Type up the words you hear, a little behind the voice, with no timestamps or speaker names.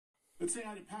Let's say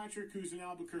hi to Patrick, who's in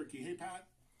Albuquerque. Hey, Pat.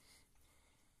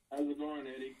 How's it going,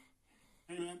 Eddie?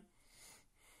 Hey, man.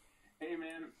 Hey,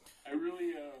 man. I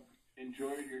really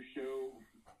enjoyed your show.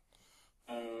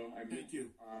 I Thank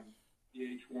you. On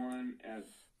VH1 as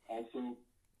also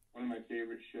one of my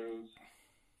favorite shows.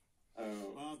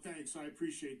 Well, thanks. I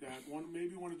appreciate that.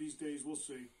 Maybe one of these days, we'll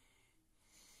see.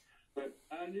 But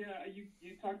yeah,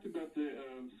 you talked about the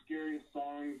scariest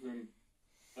songs, and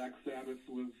Black Sabbath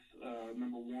was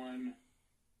number one,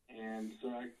 and so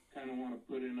I kind of want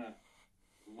to put in a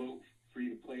vote for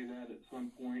you to play that at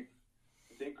some point.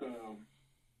 I think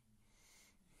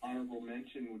honorable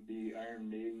mention would be Iron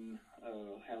Maiden,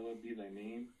 Hallowed Be Thy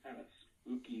Name. Kind of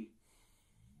spooky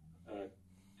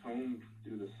tone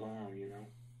through the song, you know?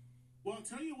 Well, I'll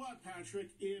tell you what, Patrick,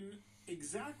 in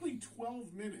exactly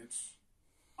 12 minutes,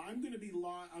 I'm going to be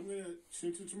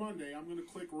since it's Monday, I'm going to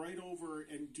click right over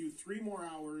and do 3 more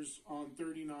hours on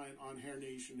 39 on Hair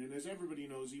Nation. And as everybody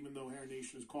knows, even though Hair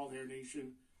Nation is called Hair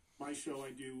Nation, my show,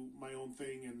 I do my own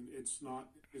thing, and it's not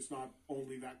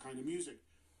only that kind of music.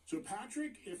 So,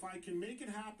 Patrick, if I can make it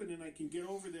happen and I can get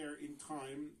over there in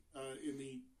time in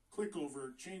the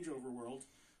click-over, changeover world,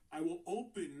 I will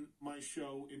open my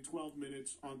show in 12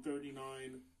 minutes on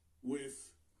 39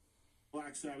 with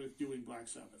Black Sabbath doing Black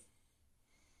Sabbath.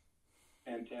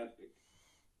 Fantastic.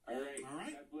 All right. All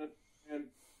right. God bless, and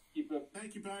keep up.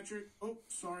 Thank you, Patrick. Oh,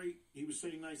 sorry. He was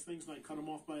saying nice things and I cut him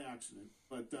off by accident.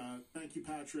 But thank you,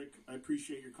 Patrick. I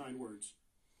appreciate your kind words.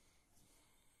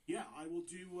 Yeah, I will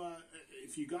do,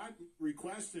 if you got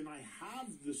requests and I have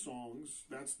the songs,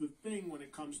 that's the thing when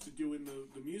it comes to doing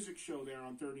the music show there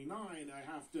on 39,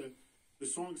 the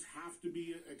songs have to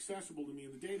be accessible to me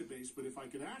in the database, but if I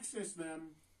can access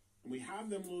them and we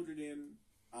have them loaded in,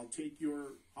 I'll take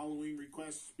your Halloween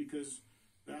requests because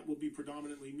that will be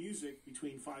predominantly music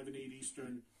between 5 and 8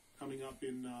 Eastern coming up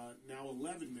in now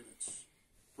 11 minutes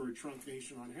for Trunk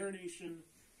Nation on Hair Nation,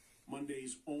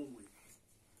 Mondays only.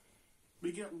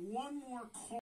 We get one more call.